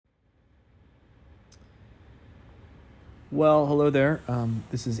Well, hello there.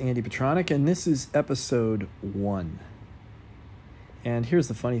 This is Andy Petronic, and this is episode 1. And here's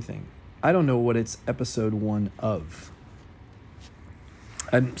the funny thing. I don't know what it's episode 1 of.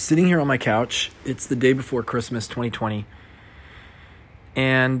 I'm sitting here on my couch. It's the day before Christmas 2020.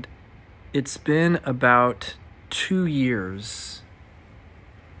 And it's been about 2 years,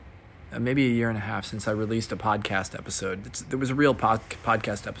 maybe a year and a half since I released a podcast episode. There was a real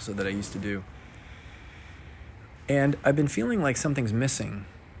podcast episode that I used to do. And I've been feeling like something's missing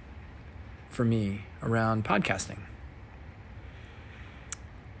for me around podcasting.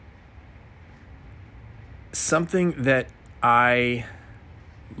 Something that I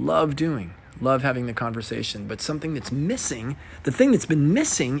love doing, love having the conversation, but something that's missing, the thing that's been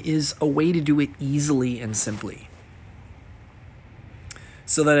missing is a way to do it easily and simply.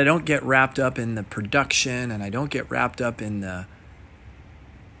 So that I don't get wrapped up in the production and I don't get wrapped up in the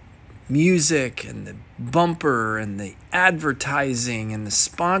music and the bumper and the advertising and the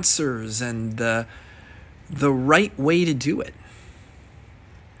sponsors and the right way to do it.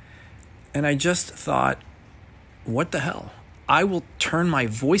 And I just thought, what the hell? I will turn my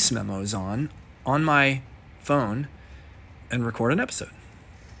voice memos on my phone and record an episode.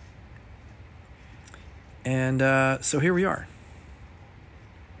 And so here we are.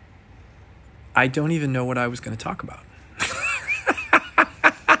 I don't even know what I was going to talk about.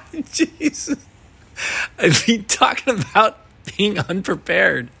 Jesus. I've been talking about being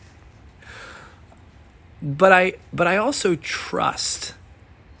unprepared. But I also trust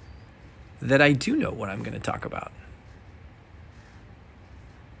that I do know what I'm going to talk about.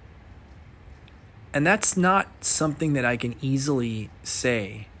 And that's not something that I can easily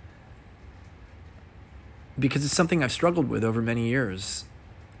say because it's something I've struggled with over many years.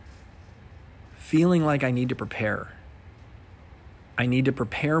 Feeling like I need to prepare. I need to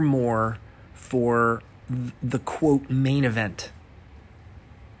prepare more for the quote main event.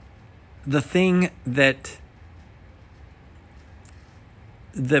 The thing that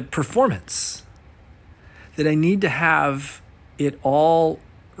the performance that I need to have it all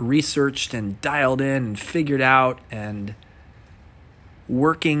researched and dialed in and figured out and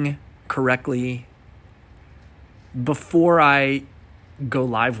working correctly before I go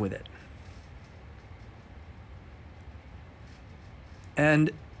live with it.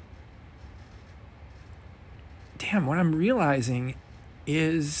 And damn, what I'm realizing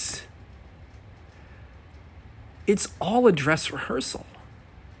is it's all a dress rehearsal.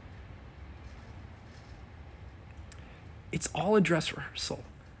 It's all a dress rehearsal.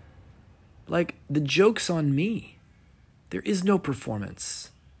 Like, the joke's on me. There is no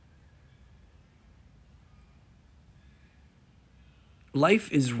performance.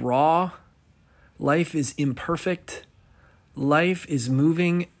 Life is raw. Life is imperfect. Life is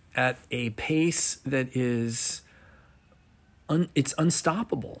moving at a pace that is it's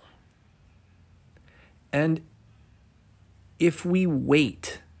unstoppable. And if we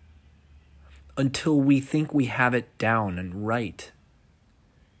wait until we think we have it down and right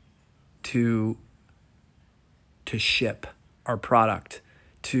to ship our product,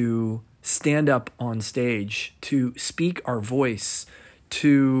 to stand up on stage, to speak our voice,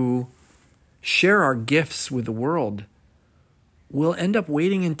 to share our gifts with the world, we'll end up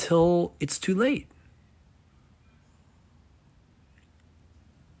waiting until it's too late.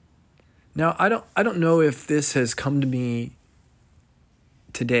 Now, I don't know if this has come to me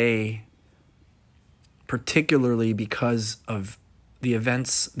today particularly because of the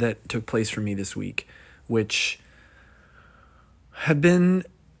events that took place for me this week, which have been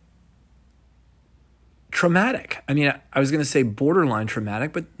traumatic. I mean, I was going to say borderline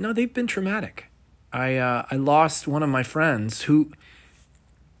traumatic, but no, they've been traumatic. I lost one of my friends who,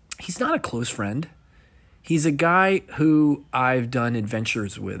 he's not a close friend. He's a guy who I've done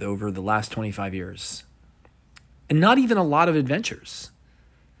adventures with over the last 25 years. And not even a lot of adventures.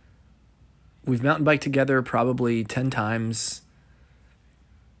 We've mountain biked together probably 10 times.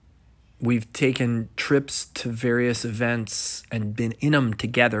 We've taken trips to various events and been in them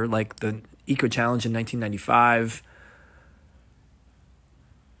together, like the Eco Challenge in 1995.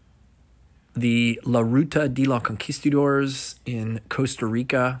 The La Ruta de los Conquistadores in Costa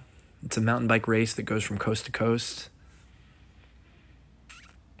Rica. It's a mountain bike race that goes from coast to coast.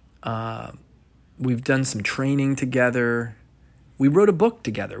 We've done some training together. We wrote a book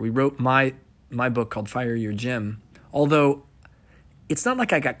together. We wrote my book called Fire Your Gym. Although it's not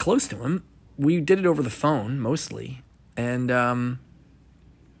like I got close to him. We did it over the phone mostly. And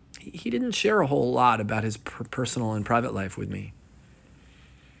he didn't share a whole lot about his personal and private life with me.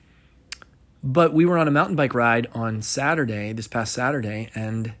 But we were on a mountain bike ride on Saturday, this past Saturday,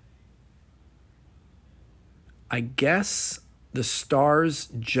 and I guess the stars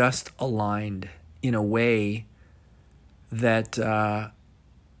just aligned in a way that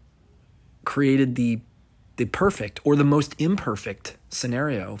created the perfect or the most imperfect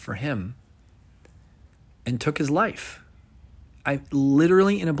scenario for him and took his life.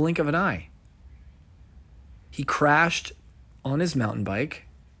 Literally in a blink of an eye. He crashed on his mountain bike,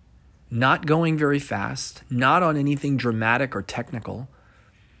 not going very fast, not on anything dramatic or technical.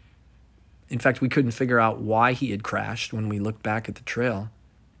 In fact, we couldn't figure out why he had crashed when we looked back at the trail.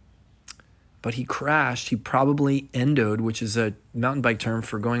 But he crashed. He probably endoed, which is a mountain bike term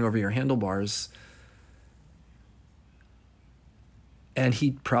for going over your handlebars. And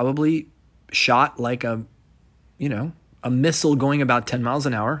he probably shot like a missile going about 10 miles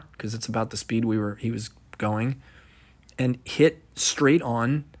an hour, because it's about the speed he was going, and hit straight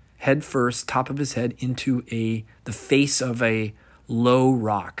on, head first, top of his head, into the face of a low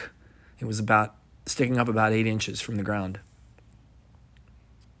rock. It was sticking up about 8 inches from the ground.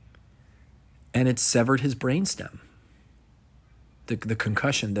 And it severed his brainstem. The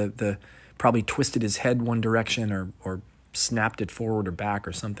concussion, the probably twisted his head one direction or snapped it forward or back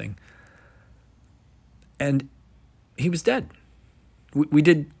or something. And he was dead. We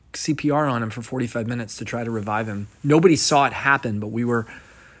did CPR on him for 45 minutes to try to revive him. Nobody saw it happen, but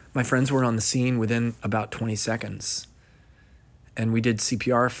my friends were on the scene within about 20 seconds. And we did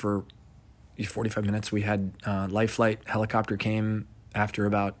CPR for 45 minutes. We had Life Flight helicopter came after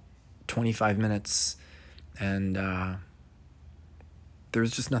about 25 minutes, and there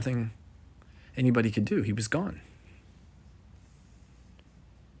was just nothing anybody could do. He was gone.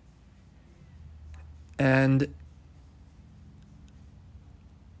 And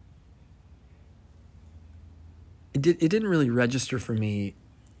it didn't really register for me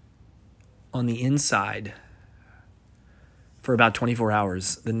on the inside for about 24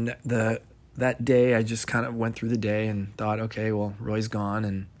 hours. That day, I just kind of went through the day and thought, okay, well, Roy's gone.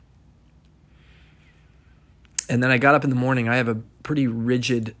 And then I got up in the morning. I have a pretty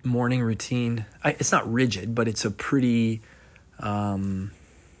rigid morning routine. It's not rigid, but it's a pretty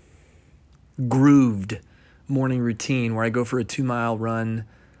grooved morning routine where I go for a 2-mile run,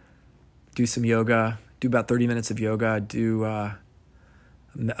 do some yoga, do about 30 minutes of yoga, do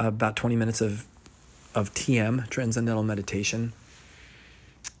about 20 minutes of TM, Transcendental Meditation.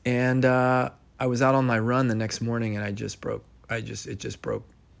 And I was out on my run the next morning, and it just broke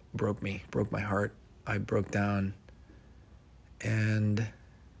me, broke my heart. I broke down, and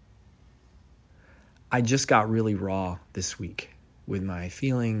I just got really raw this week with my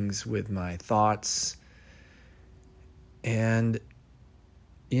feelings, with my thoughts. And,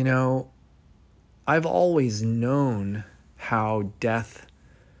 I've always known how death...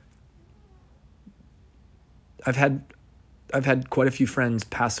 I've had quite a few friends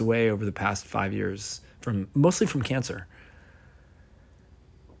pass away over the past 5 years, mostly from cancer.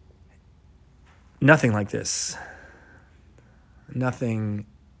 Nothing like this. Nothing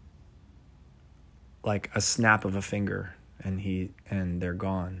like a snap of a finger and they're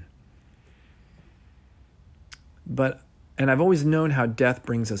gone. And I've always known how death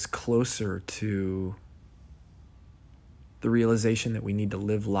brings us closer to the realization that we need to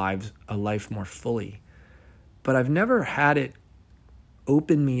live a life more fully. But I've never had it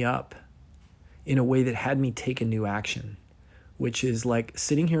open me up in a way that had me take a new action, which is like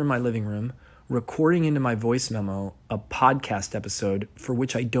sitting here in my living room, recording into my voice memo a podcast episode for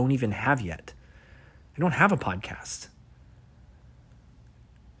which I don't even have yet. I don't have a podcast.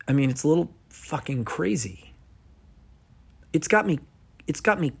 I mean, it's a little fucking crazy. It's got me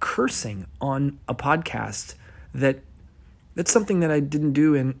cursing on a podcast that's something that I didn't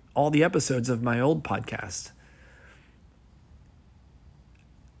do in all the episodes of my old podcast.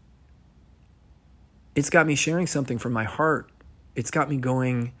 It's got me sharing something from my heart. It's got me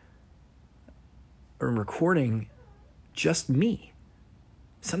going or recording just me.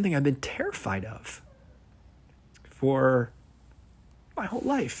 Something I've been terrified of for my whole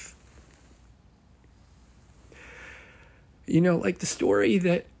life. Like the story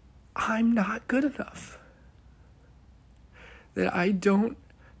that I'm not good enough. That I don't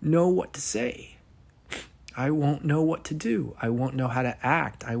know what to say. I won't know what to do. I won't know how to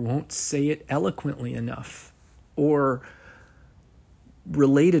act. I won't say it eloquently enough or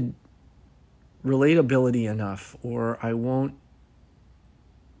relatability enough, or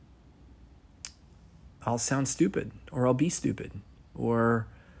I'll sound stupid, or I'll be stupid, or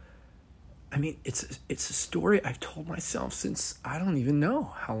it's a story I've told myself since I don't even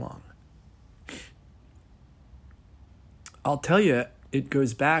know how long. I'll tell you, it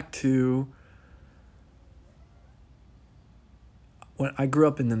goes back to when I grew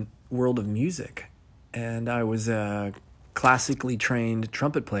up in the world of music. And I was a classically trained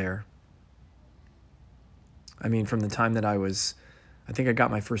trumpet player. I mean, from the time that I think I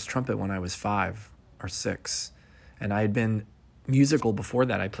got my first trumpet when I was 5 or 6. And I had been musical before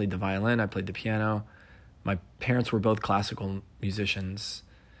that. I played the violin, I played the piano. My parents were both classical musicians.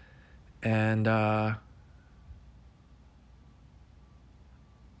 And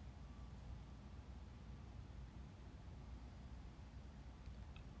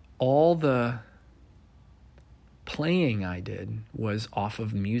all the playing I did was off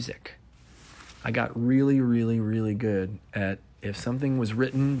of music. I got really, really, really good at, if something was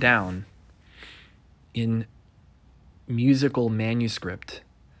written down in musical manuscript,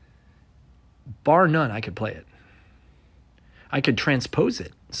 bar none, I could play it. I could transpose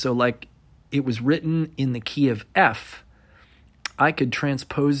it. So like it was written in the key of F, I could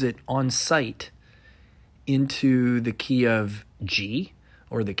transpose it on sight into the key of G,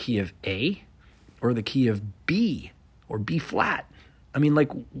 or the key of A, or the key of B, or B flat. I mean, like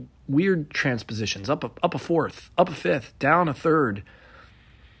weird transpositions, up a fourth, up a fifth, down a third,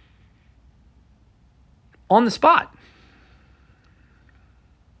 on the spot.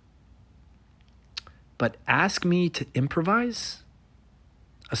 But ask me to improvise,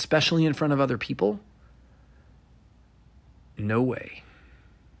 especially in front of other people, no way.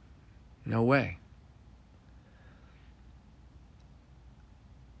 No way.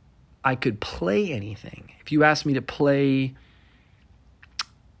 I could play anything. If you asked me to play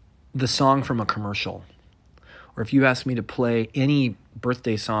the song from a commercial, or if you asked me to play any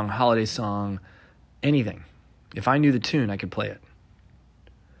birthday song, holiday song, anything, if I knew the tune, I could play it.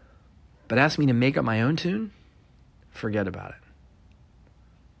 But ask me to make up my own tune, forget about it.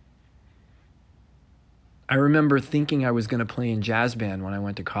 I remember thinking I was going to play in jazz band when I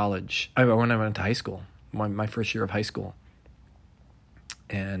went to college, when I went to high school, my first year of high school.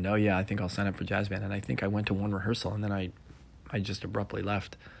 And, oh yeah, I think I'll sign up for jazz band. And I think I went to one rehearsal and then I just abruptly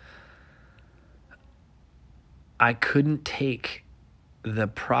left. I couldn't take the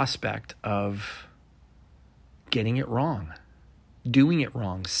prospect of getting it wrong, doing it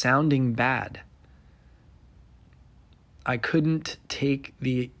wrong, sounding bad. I couldn't take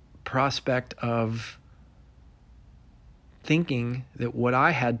the prospect of thinking that what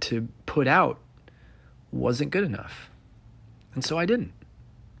I had to put out wasn't good enough. And so I didn't.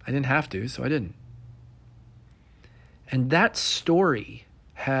 I didn't have to, so I didn't. And that story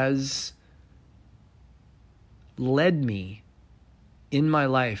has led me in my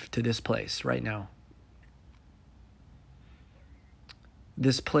life to this place right now.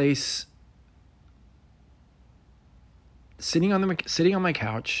 This place, sitting on my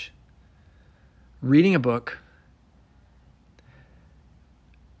couch, reading a book,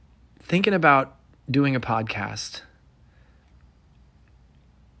 thinking about doing a podcast,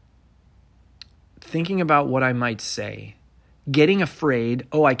 thinking about what I might say, getting afraid,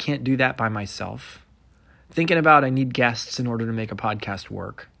 oh, I can't do that by myself, thinking about I need guests in order to make a podcast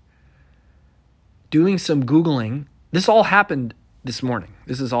work, doing some Googling. This all happened this morning.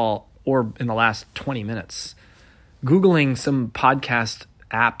 This is all, or in the last 20 minutes, Googling some podcast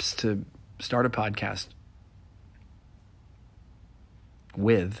apps to start a podcast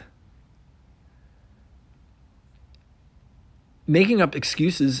with, making up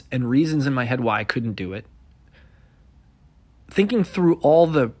excuses and reasons in my head why I couldn't do it, thinking through all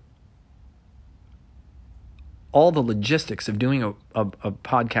the logistics of doing a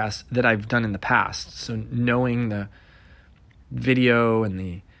podcast that I've done in the past. So knowing the video and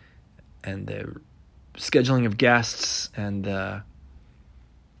the scheduling of guests and the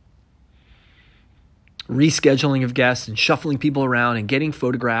rescheduling of guests and shuffling people around and getting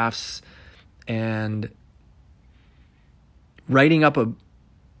photographs and writing up a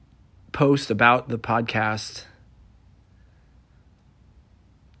post about the podcast.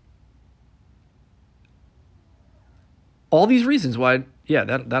 All these reasons why,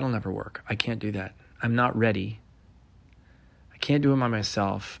 that'll never work. I can't do that. I'm not ready. I can't do it by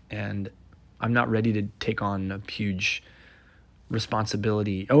myself, and I'm not ready to take on a huge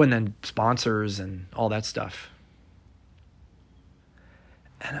responsibility. Oh, and then sponsors and all that stuff.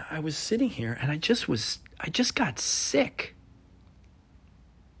 And I was sitting here, and I just got sick.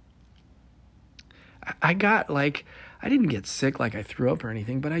 I didn't get sick like I threw up or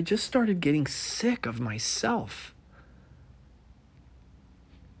anything, but I just started getting sick of myself.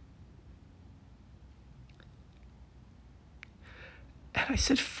 And I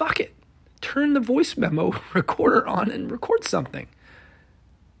said, fuck it. Turn the voice memo recorder on and record something.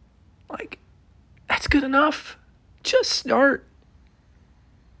 Like, that's good enough. Just start.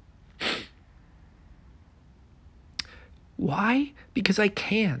 Why? Because I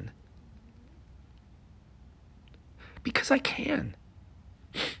can. Because I can.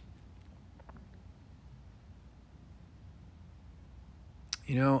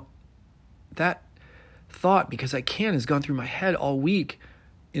 You know, that thought, because I can, has gone through my head all week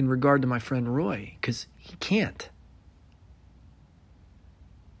in regard to my friend Roy, because he can't.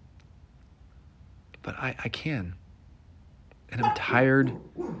 But I can. And I'm tired.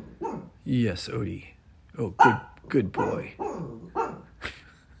 Yes, Odie. Oh, good boy.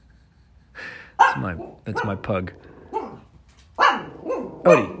 That's my pug.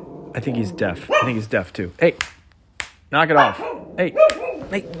 Odie, I think he's deaf. I think he's deaf too. Hey, knock it off. Hey,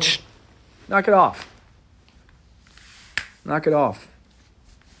 shh. Knock it off. Knock it off.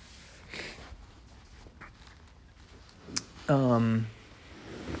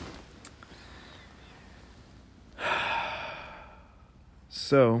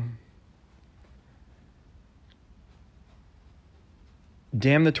 So,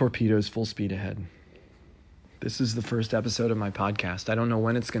 damn the torpedoes, full speed ahead. This is the first episode of my podcast. I don't know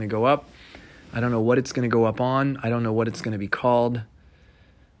when it's going to go up. I don't know what it's going to go up on. I don't know what it's going to be called.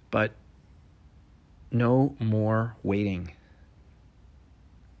 But no more waiting.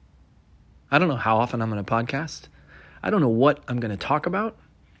 I don't know how often I'm going to podcast. I don't know what I'm going to talk about.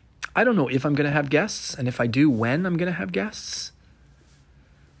 I don't know if I'm going to have guests. And if I do, when I'm going to have guests.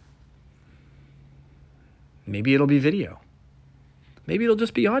 Maybe it'll be video. Maybe it'll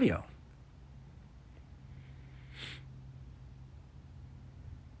just be audio.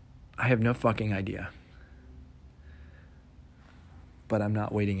 I have no fucking idea. But I'm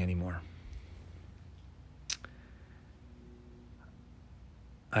not waiting anymore.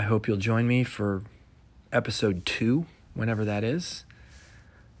 I hope you'll join me for episode 2, whenever that is.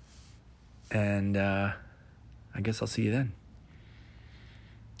 And I guess I'll see you then.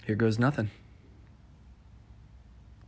 Here goes nothing.